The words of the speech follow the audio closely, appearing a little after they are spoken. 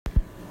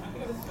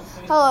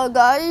Hello,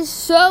 guys.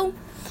 So,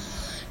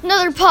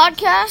 another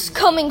podcast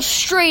coming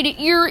straight at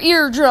your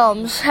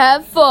eardrums.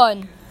 Have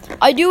fun.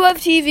 I do have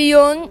TV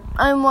on.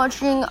 I'm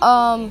watching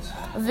a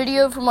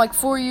video from like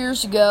 4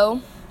 years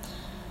ago.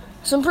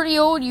 Some pretty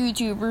old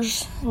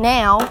YouTubers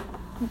now.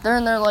 They're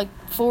in their like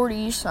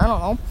 40s. I don't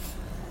know.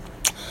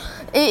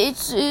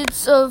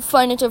 It's a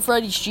Five Nights at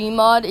Freddy's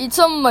Gmod. It's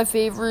some of my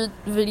favorite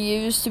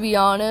videos, to be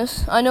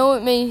honest. I know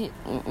it may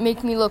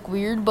make me look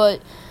weird,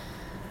 but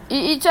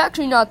it's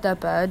actually not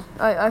that bad.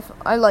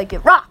 I like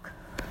it. Rock!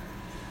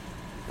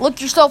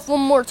 Look yourself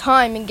one more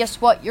time, and guess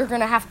what? You're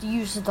gonna have to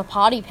use the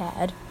potty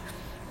pad.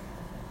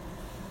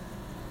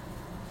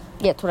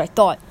 Yeah, that's what I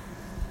thought.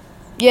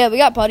 Yeah, we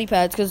got potty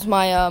pads because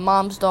my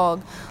mom's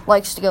dog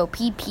likes to go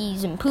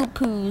pee-pees and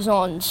poo-poos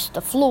on the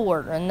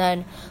floor, and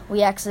then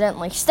we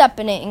accidentally step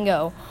in it and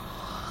go,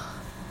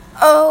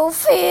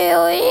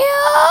 Ophelia!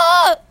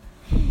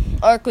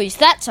 Or at least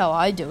that's how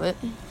I do it.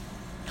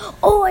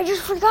 Oh, I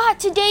just forgot.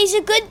 Today's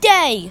a good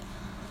day.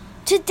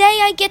 Today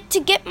I get to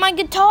get my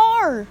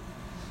guitar.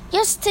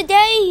 Yes,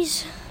 today.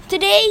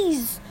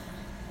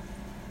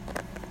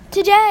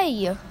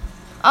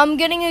 I'm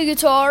getting a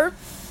guitar.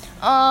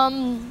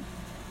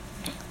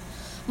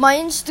 My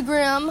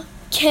Instagram,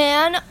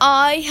 Can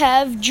I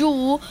Have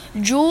Jewel?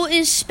 Jewel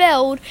is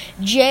spelled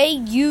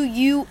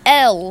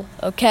Juul,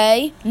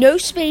 okay? No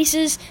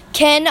spaces.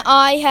 Can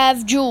I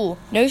Have Jewel?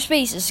 No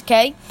spaces,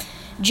 okay?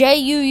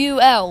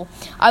 Juul.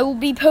 I will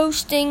be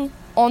posting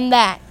on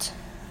that.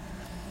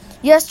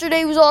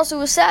 Yesterday was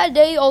also a sad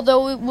day,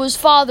 although it was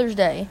Father's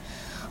Day.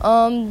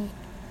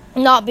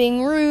 Not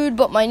being rude,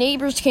 but my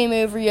neighbors came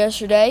over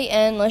yesterday,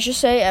 and let's just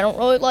say I don't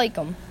really like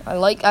them. I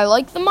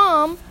like the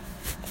mom.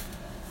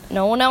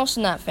 No one else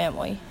in that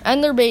family.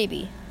 And their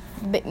baby.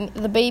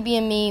 The baby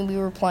and me, we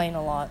were playing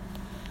a lot.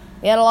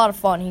 We had a lot of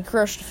fun. He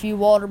crushed a few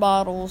water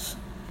bottles.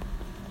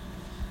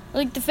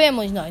 Like, the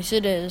family's nice.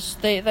 It is.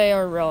 They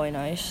are really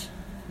nice,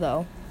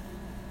 though.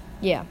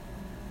 Yeah.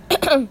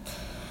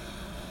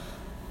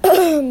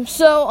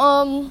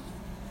 So,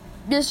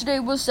 yesterday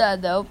was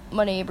sad, though.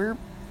 My neighbor,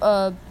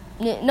 I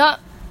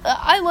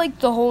like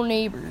the whole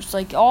neighbors.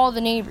 Like, all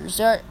the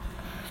neighbors.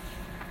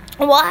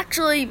 Well,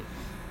 actually,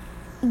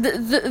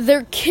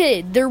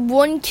 their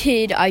one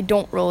kid I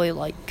don't really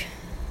like.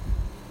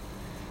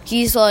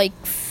 He's like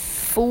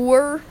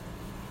 4.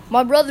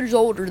 My brother's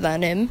older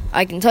than him,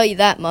 I can tell you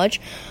that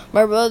much.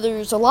 My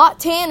brother's a lot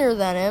tanner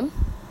than him,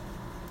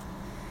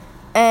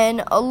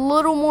 and a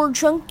little more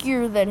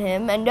chunkier than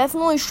him, and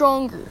definitely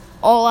stronger,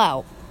 all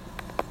out.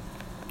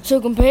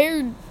 So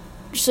compare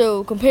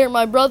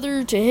my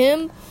brother to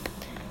him.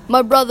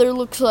 My brother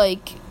looks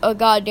like a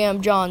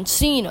goddamn John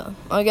Cena,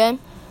 okay?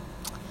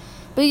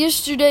 But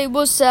yesterday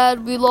was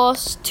sad. We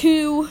lost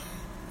 2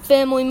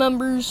 family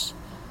members.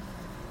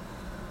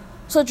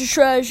 Such a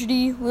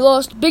tragedy. We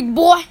lost Big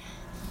Boy,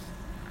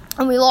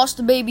 and we lost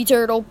the baby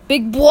turtle.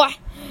 Big Boy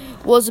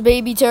was a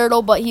baby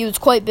turtle, but he was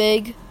quite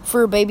big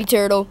for a baby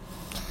turtle.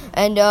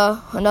 And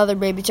another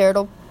baby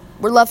turtle.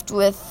 We're left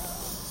with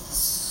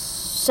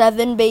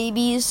 7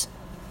 babies.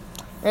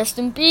 Rest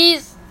in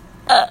peace.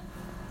 Rest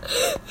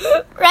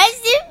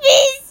in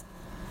peace.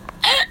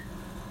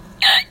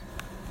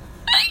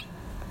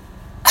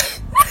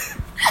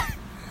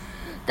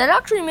 That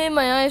actually made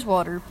my eyes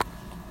water.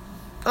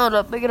 Hold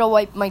up, I gotta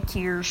wipe my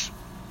tears.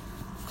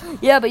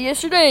 Yeah, but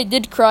yesterday I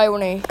did cry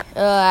when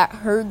I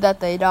heard that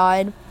they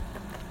died.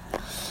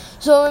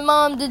 So my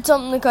mom did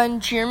something to kind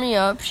of cheer me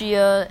up. She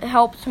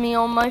helped me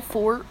on my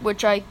fort,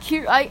 which I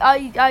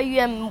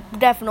am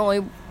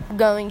definitely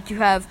going to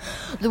have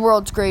the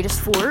world's greatest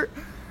fort.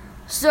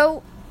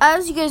 So,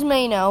 as you guys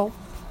may know,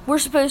 we're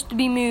supposed to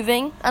be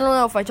moving. I don't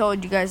know if I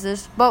told you guys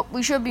this, but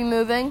we should be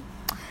moving.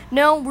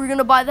 No, we're going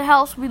to buy the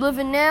house we live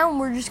in now, and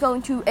we're just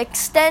going to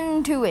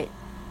extend to it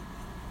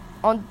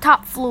on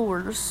top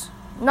floors.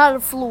 Not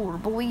a floor,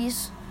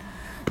 boys.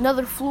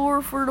 Another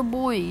floor for the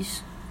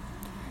boys.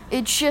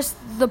 It's just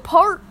the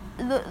part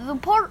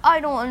I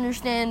don't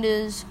understand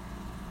is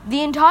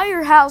the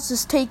entire house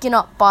is taken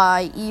up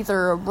by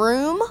either a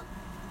room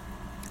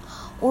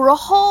or a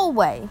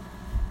hallway.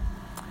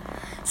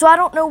 So I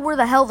don't know where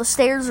the hell the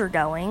stairs are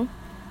going.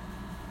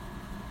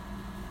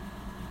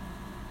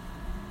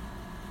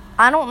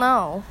 I don't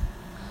know.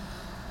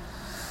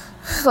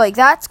 Like,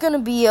 that's gonna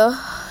be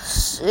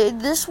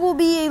this will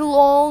be a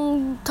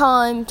long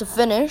time to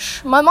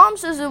finish. My mom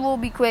says it will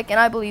be quick, and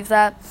I believe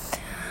that.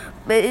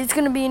 But it's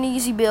gonna be an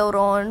easy build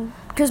on,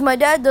 because my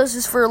dad does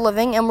this for a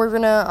living, and we're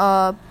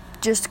gonna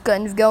just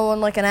kind of go on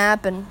like an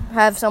app and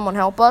have someone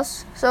help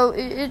us. So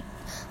and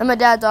my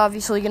dad's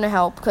obviously gonna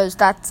help, because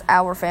that's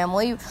our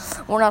family.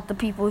 We're not the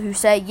people who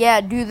say, yeah,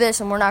 do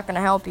this, and we're not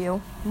gonna help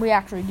you. We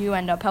actually do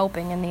end up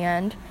helping in the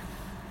end.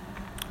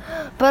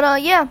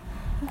 But, yeah,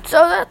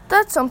 so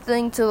that's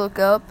something to look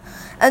up.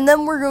 And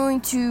then we're going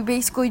to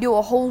basically do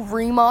a whole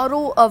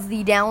remodel of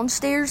the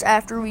downstairs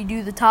after we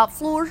do the top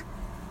floor.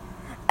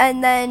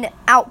 And then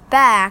out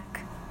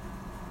back,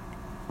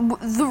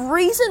 the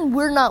reason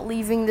we're not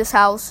leaving this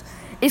house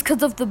is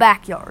because of the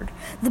backyard.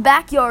 The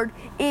backyard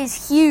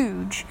is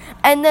huge.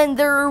 And then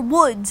there are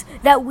woods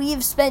that we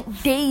have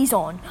spent days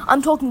on.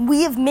 I'm talking,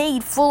 we have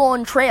made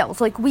full-on trails.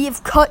 Like, we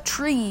have cut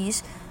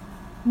trees.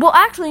 Well,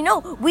 actually,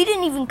 no. We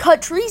didn't even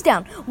cut trees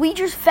down. We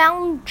just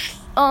found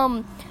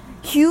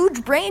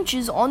huge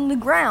branches on the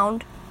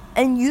ground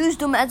and used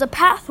them as a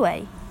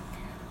pathway.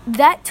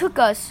 That took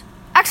us...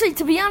 Actually,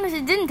 to be honest,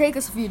 it didn't take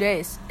us a few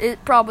days.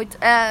 It probably...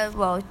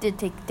 it did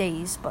take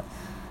days, but...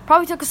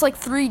 Probably took us like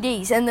 3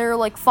 days, and there are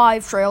like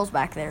 5 trails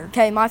back there.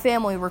 Okay, my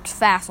family works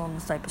fast on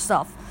this type of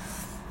stuff.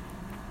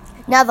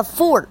 Now the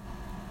fort.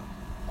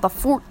 I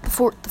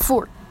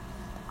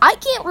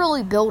can't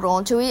really build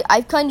onto it.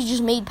 I've kind of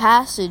just made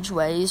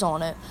passageways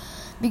on it.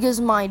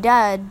 Because my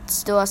dad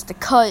still has to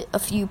cut a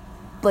few,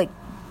 like,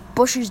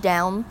 bushes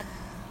down.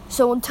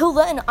 So until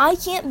then, I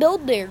can't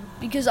build there.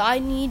 Because I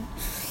need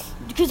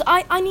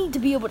to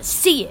be able to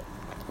see it.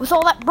 With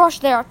all that brush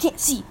there, I can't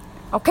see it.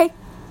 Okay?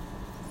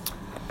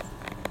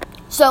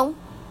 So,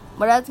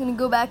 my dad's going to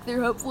go back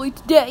there hopefully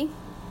today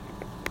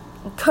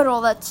and cut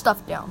all that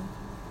stuff down.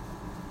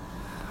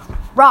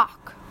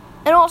 Rock.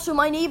 And also,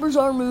 my neighbors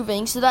are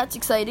moving, so that's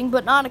exciting,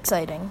 but not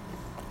exciting.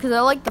 Because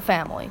I like the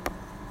family.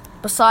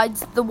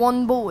 Besides the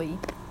one boy.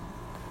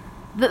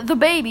 The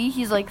baby,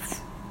 he's like,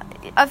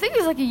 I think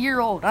he's like a year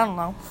old, I don't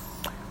know.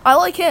 I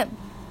like him.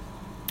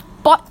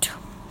 But,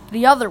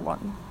 the other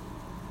one.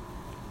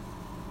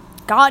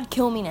 God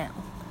kill me now.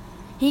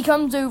 He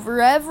comes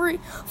over every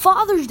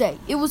Father's Day.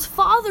 It was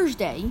Father's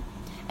Day,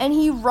 and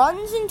he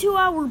runs into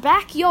our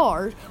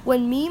backyard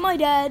when me, my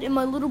dad, and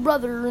my little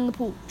brother are in the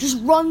pool.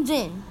 Just runs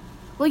in.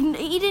 Like,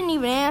 he didn't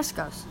even ask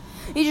us.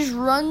 He just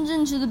runs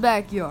into the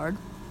backyard.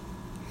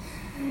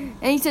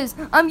 And he says,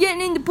 I'm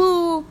getting in the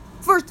pool.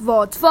 First of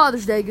all, it's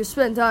Father's Day. Go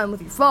spend time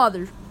with your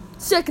father.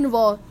 Second of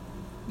all,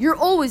 you're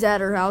always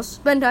at our house.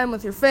 Spend time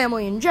with your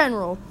family in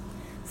general.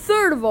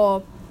 Third of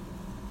all,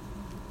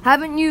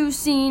 haven't you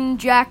seen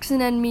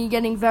Jackson and me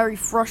getting very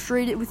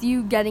frustrated with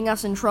you, getting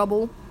us in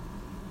trouble?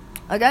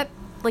 Okay?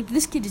 Like,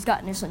 this kid has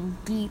gotten us in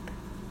deep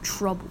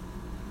trouble.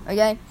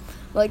 Okay?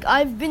 Like,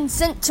 I've been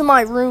sent to my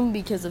room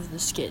because of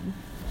this kid.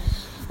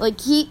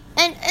 Like, and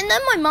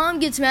then my mom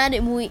gets mad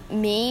at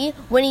me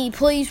when he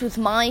plays with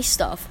my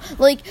stuff.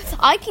 Like,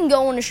 I can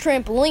go on his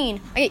trampoline,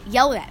 I get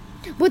yelled at.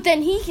 But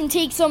then he can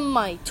take some of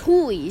my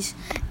toys,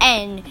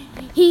 and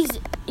he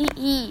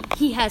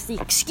has the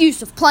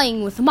excuse of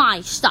playing with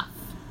my stuff.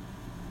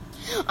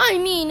 I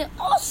mean,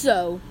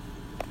 also,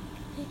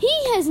 he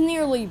has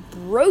nearly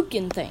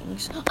broken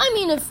things. I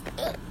mean,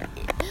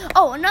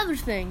 another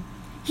thing.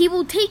 He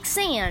will take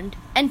sand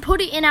and put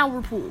it in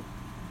our pool.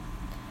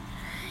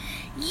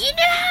 You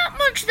know how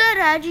much that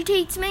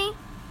agitates me?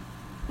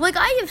 Like,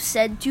 I have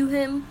said to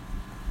him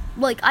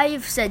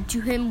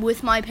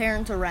with my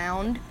parents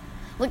around,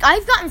 like,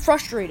 I've gotten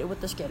frustrated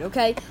with this kid,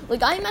 okay?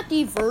 Like, I'm at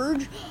the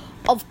verge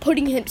of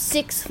putting him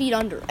 6 feet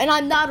under. And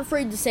I'm not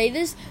afraid to say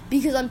this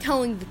because I'm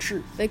telling the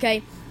truth,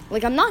 okay?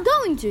 Like, I'm not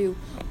going to,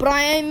 but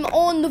I'm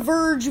on the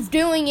verge of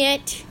doing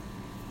it.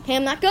 Okay,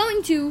 I'm not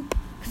going to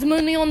because I'm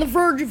only on the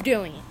verge of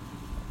doing it.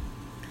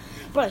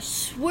 But I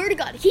swear to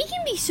God, he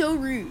can be so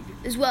rude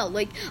as well.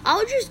 Like,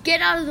 I'll just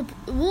get out of the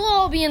pool. We'll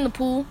all be in the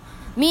pool.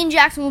 Me and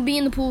Jackson will be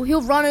in the pool.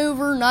 He'll run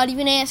over, not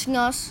even asking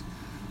us.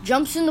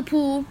 Jumps in the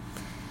pool.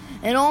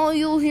 And all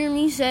you'll hear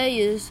me say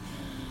is,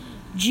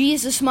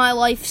 Jesus, my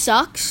life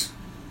sucks.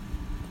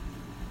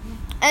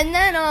 And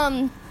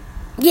then,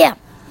 yeah.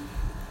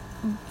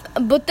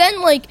 But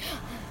then, like,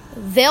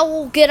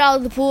 they'll get out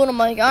of the pool, and I'm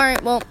like,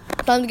 alright, well,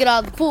 time to get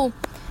out of the pool.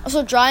 I'll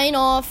start drying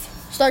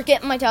off, start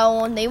getting my towel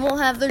on. They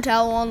won't have their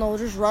towel on, they'll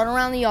just run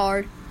around the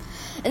yard.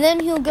 And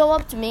then he'll go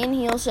up to me, and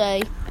he'll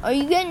say, are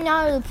you getting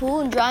out of the pool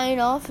and drying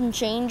off and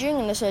changing?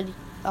 And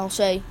I'll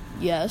say,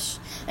 yes.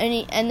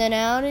 And then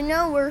out of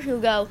nowhere, he'll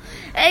go,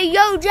 hey,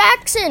 yo,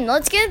 Jackson,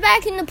 let's get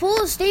back in the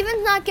pool.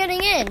 Steven's not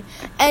getting in.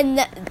 And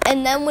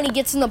then when he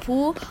gets in the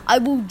pool, I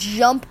will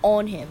jump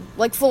on him.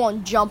 Like, full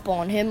on jump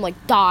on him,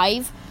 like,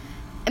 dive.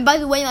 And by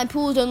the way, my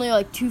pool is only,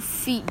 like, 2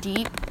 feet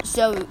deep.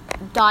 So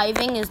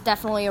diving is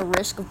definitely a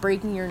risk of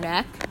breaking your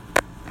neck.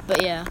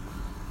 But, yeah.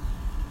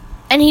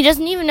 And he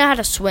doesn't even know how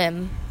to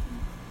swim.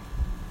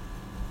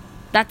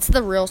 That's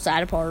the real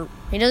sad part.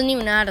 He doesn't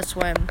even know how to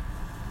swim.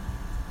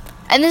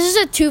 And this is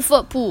a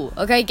 2-foot pool,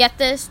 okay? Get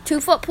this?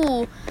 2-foot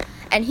pool,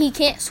 and he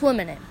can't swim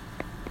in it.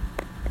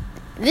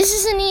 This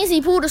is an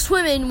easy pool to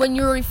swim in when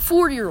you're a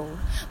 4-year-old.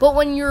 But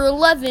when you're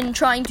 11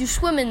 trying to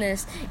swim in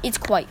this, it's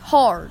quite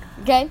hard,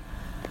 okay?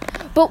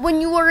 But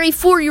when you are a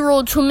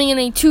 4-year-old swimming in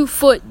a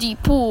 2-foot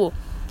deep pool,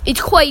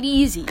 it's quite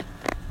easy.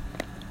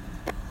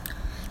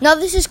 Now,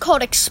 this is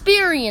called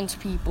experience,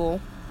 people.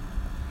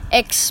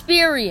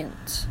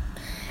 Experience.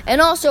 And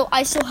also,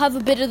 I still have a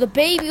bit of the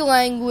baby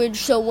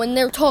language, so when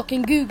they're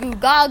talking goo goo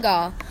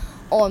gaga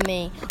on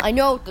me, I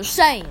know what they're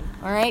saying.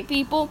 Alright,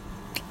 people?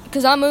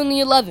 Because I'm only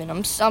 11.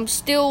 I'm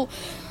still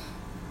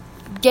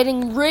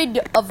getting rid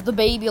of the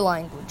baby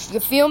language. You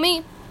feel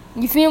me?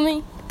 You feel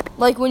me?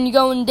 Like when you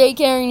go in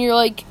daycare and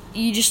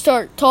you just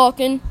start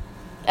talking.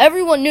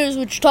 Everyone knows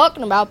what you're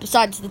talking about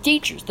besides the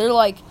teachers. They're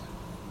like,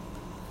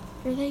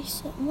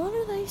 What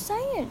are they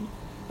saying?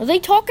 Are they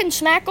talking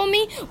smack on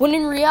me? When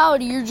in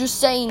reality, you're just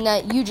saying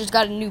that you just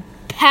got a new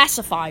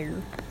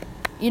pacifier.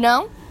 You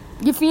know?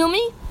 You feel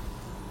me?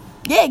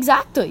 Yeah,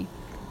 exactly.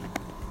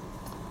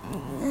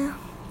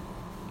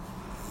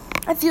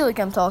 I feel like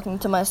I'm talking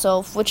to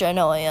myself, which I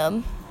know I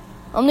am.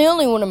 I'm the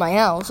only one in my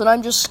house, and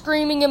I'm just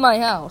screaming in my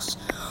house.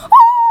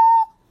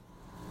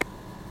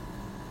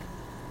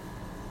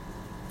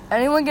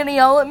 Anyone gonna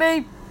yell at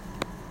me?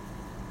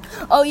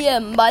 Oh yeah,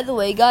 and by the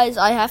way, guys,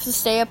 I have to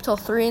stay up till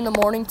 3 in the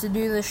morning to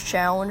do this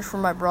challenge for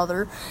my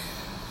brother.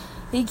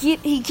 He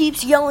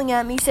keeps yelling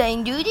at me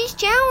saying, do this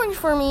challenge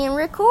for me and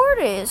record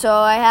it. So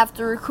I have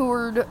to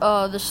record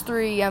this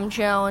 3 AM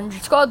challenge.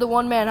 It's called the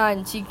One Man Hide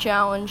and Seek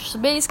Challenge. So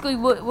basically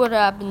what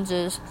happens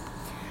is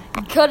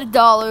you cut a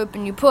doll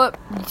open, you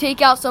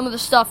take out some of the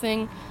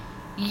stuffing,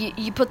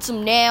 you put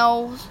some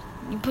nails,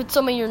 you put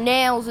some of your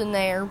nails in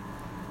there,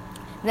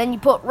 and then you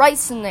put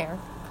rice in there.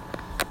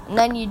 And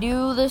then you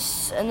do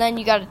this, and then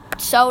you gotta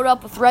sew it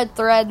up with red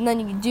thread, and then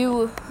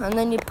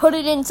you put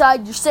it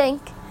inside your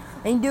sink,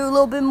 and you do a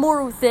little bit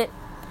more with it,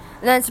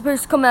 and then it's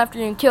supposed to come after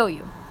you and kill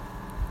you.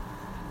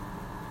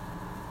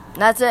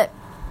 And that's it.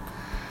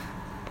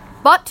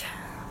 But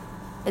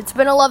it's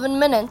been 11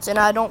 minutes, and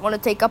I don't want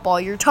to take up all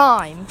your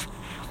time.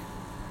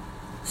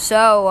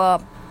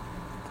 So,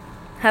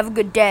 have a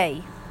good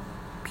day,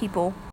 people.